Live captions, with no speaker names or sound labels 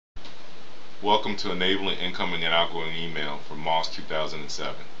Welcome to enabling incoming and outgoing email for MOS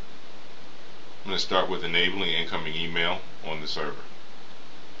 2007. I'm going to start with enabling incoming email on the server.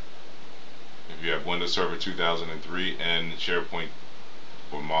 If you have Windows Server 2003 and SharePoint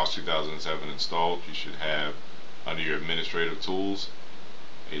for MOS 2007 installed, you should have under your administrative tools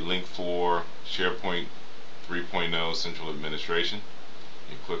a link for SharePoint 3.0 Central Administration.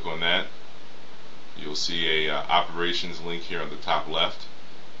 You click on that. You'll see a operations link here on the top left.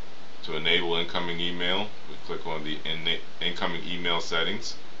 To enable incoming email, we click on the incoming email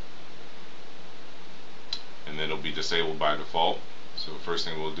settings, and then it'll be disabled by default. So the first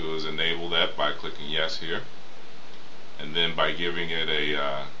thing we'll do is enable that by clicking yes here, and then by giving it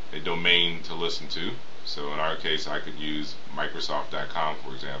a domain to listen to. So in our case, I could use Microsoft.com,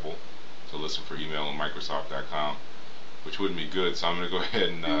 for example, to listen for email on Microsoft.com, which wouldn't be good. So I'm going to go ahead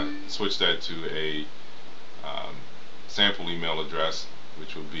and switch that to a sample email address,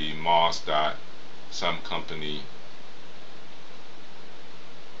 which will be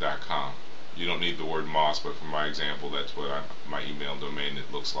mos.somecompany.com. You don't need the word MOS, but for my example, that's what my email domain it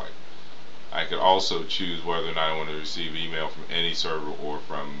looks like. I could also choose whether or not I want to receive email from any server or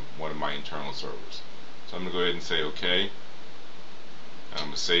from one of my internal servers. So I'm going to go ahead and say OK. I'm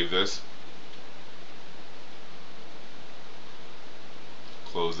going to save this.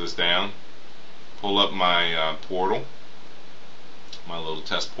 Close this down. Pull up my portal. My little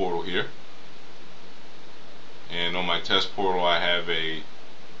test portal here, and on my test portal I have a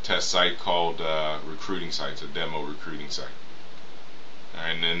test site called recruiting sites, a demo recruiting site.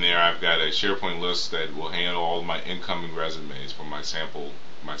 And in there I've got a SharePoint list that will handle all of my incoming resumes from my sample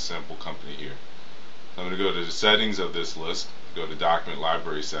company here. So I'm going to go to the settings of this list, go to document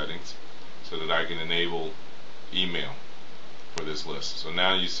library settings, so that I can enable email for this list. So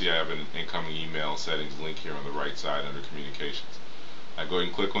now you see I have an incoming email settings link here on the right side under communications. I go ahead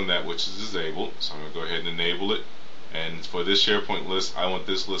and click on that, which is disabled, so I'm going to go ahead and enable it. And for this SharePoint list, I want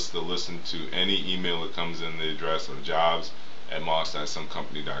this list to listen to any email that comes in the address of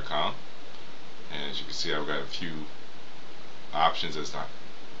jobs@mos.somecompany.com. And as you can see, I've got a few options as to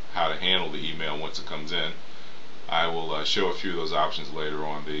how to handle the email once it comes in. I will show a few of those options later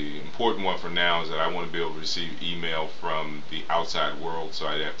on. The important one for now is that I want to be able to receive email from the outside world, so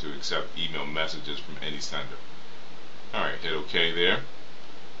I'd have to accept email messages from any sender. Alright, hit OK there.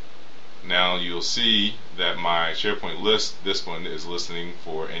 Now you'll see that my SharePoint list, this one, is listening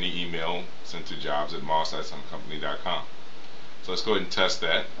for any email sent to jobs@mos.somecompany.com. So let's go ahead and test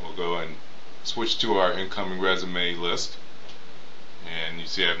that. We'll go and switch to our incoming resume list. And you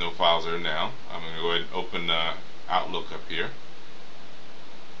see I have no files there now. I'm going to go ahead and open Outlook up here.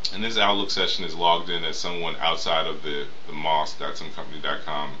 And this Outlook session is logged in as someone outside of the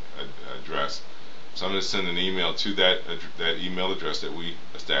mos.somecompany.com address. So I'm going to send an email to that email address that we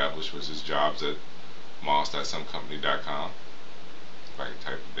established, which is jobs@mos.somecompany.com. If I can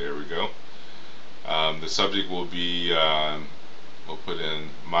type it, there we go. The subject will be, we'll put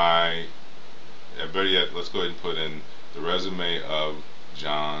in better yet, let's go ahead and put in the resume of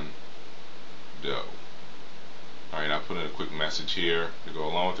John Doe. Alright, I'll put in a quick message here to go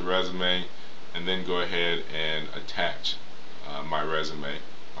along with the resume, and then go ahead and attach my resume,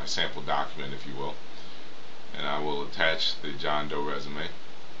 my sample document, if you will, and I will attach the John Doe resume.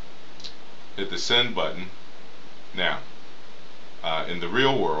 Hit the send button. Now, in the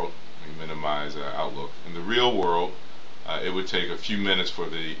real world, let me minimize Outlook. In the real world, it would take a few minutes for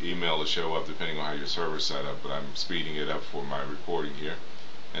the email to show up, depending on how your server's set up, but I'm speeding it up for my recording here.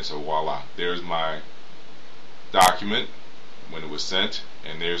 And so voila, there's my document when it was sent,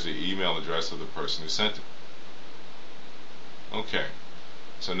 and there's the email address of the person who sent it. Okay.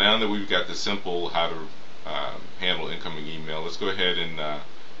 So now that we've got the simple how to handle incoming email, let's go ahead and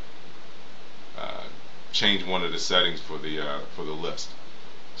change one of the settings for the list.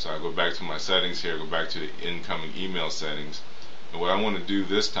 So I go back to my settings here, go back to the incoming email settings, and what I want to do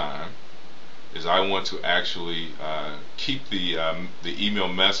this time is I want to actually keep the email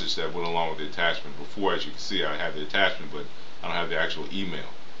message that went along with the attachment. Before, as you can see, I have the attachment, but I don't have the actual email.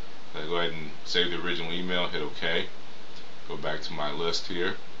 So I go ahead and save the original email, hit OK. Go back to my list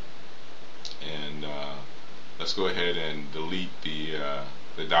here, and let's go ahead and delete the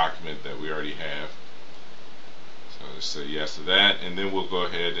document that we already have. So let's say yes to that, and then we'll go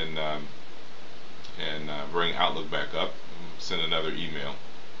ahead and bring Outlook back up and send another email.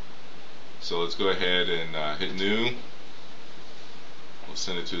 So let's go ahead and hit new. We'll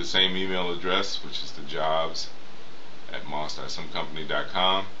send it to the same email address, which is the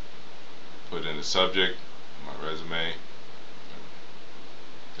jobs@mos.somecompany.com. Put in the subject, my resume.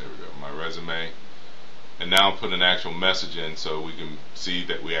 There we go, my resume. and now put an actual message in so we can see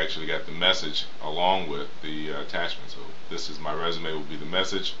that we actually got the message along with the attachment. So this is my resume will be the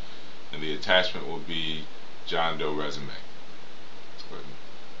message, and the attachment will be John Doe resume. Let's go ahead and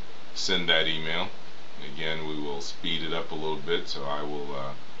send that email. And again, we will speed it up a little bit, so I will go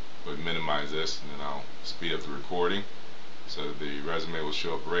ahead and minimize this, and then I'll speed up the recording so the resume will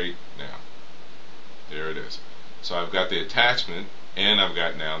show up right now. There it is. So I've got the attachment and I've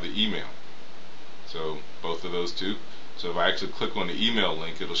got now the email. So both of those two. So if I actually click on the email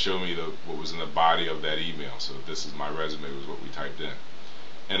link, it'll show me what was in the body of that email. So this is my resume, was what we typed in.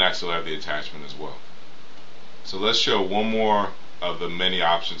 And I still have the attachment as well. So let's show one more of the many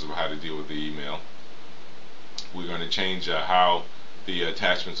options of how to deal with the email. We're going to change how the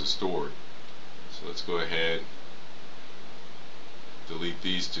attachments are stored. So let's go ahead, delete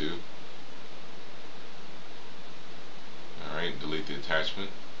these two. Alright, delete the attachment.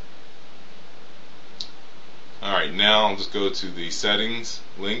 Alright, now I'll just go to the settings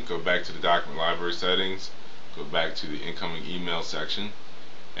link, go back to the document library settings, go back to the incoming email section,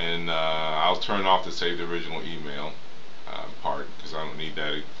 and I'll turn off the save the original email part because I don't need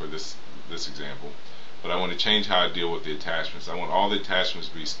that for this example. But I want to change how I deal with the attachments. I want all the attachments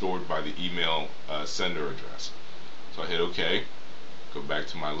to be stored by the email sender address. So I hit OK, go back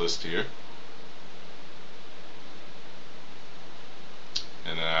to my list here,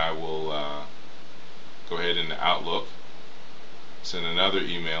 and then I will go ahead into Outlook, send another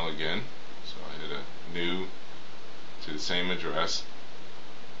email again. So I hit a new to the same address.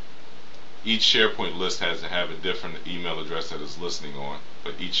 Each SharePoint list has to have a different email address that it's listening on,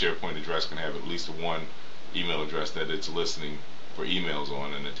 but each SharePoint address can have at least one email address that it's listening for emails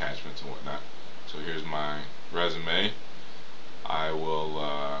on and attachments and whatnot. So here's my resume. I will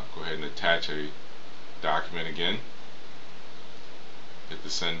go ahead and attach a document again. Hit the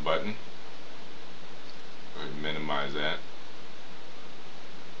send button. Go ahead and minimize that.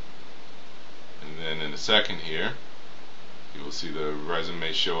 And then in a second here, you will see the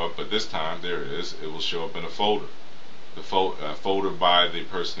resume show up, but this time, there it is, it will show up in a folder. The folder by the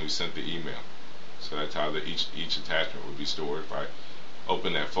person who sent the email. So that's how each attachment would be stored. If I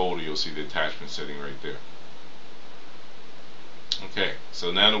open that folder, you'll see the attachment sitting right there. Okay, so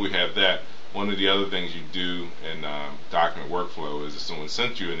now that we have that, one of the other things you do in document workflow is if someone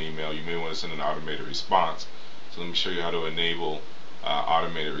sent you an email, you may want to send an automated response. So let me show you how to enable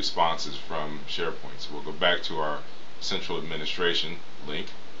automated responses from SharePoint. So we'll go back to our Central Administration link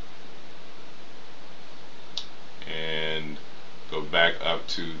and go back up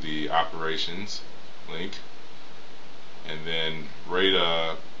to the Operations link, and then right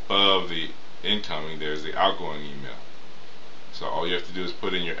above the incoming there's the outgoing email. So all you have to do is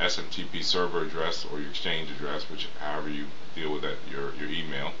put in your SMTP server address or your Exchange address, which however you deal with that, your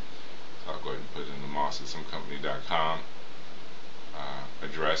email. So I'll go ahead and put in the moss@somecompany.com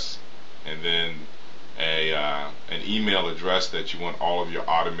address, and then an email address that you want all of your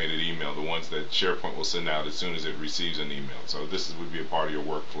automated email, the ones that SharePoint will send out as soon as it receives an email. So this would be a part of your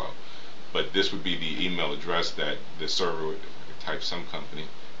workflow. But this would be the email address that the server, if I type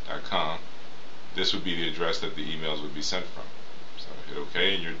somecompany.com, this would be the address that the emails would be sent from. So hit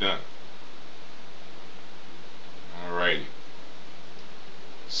OK and you're done. Alrighty.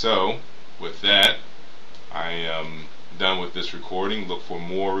 So with that, I am done with this recording. Look for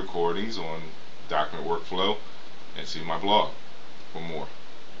more recordings on document workflow and see my blog for more.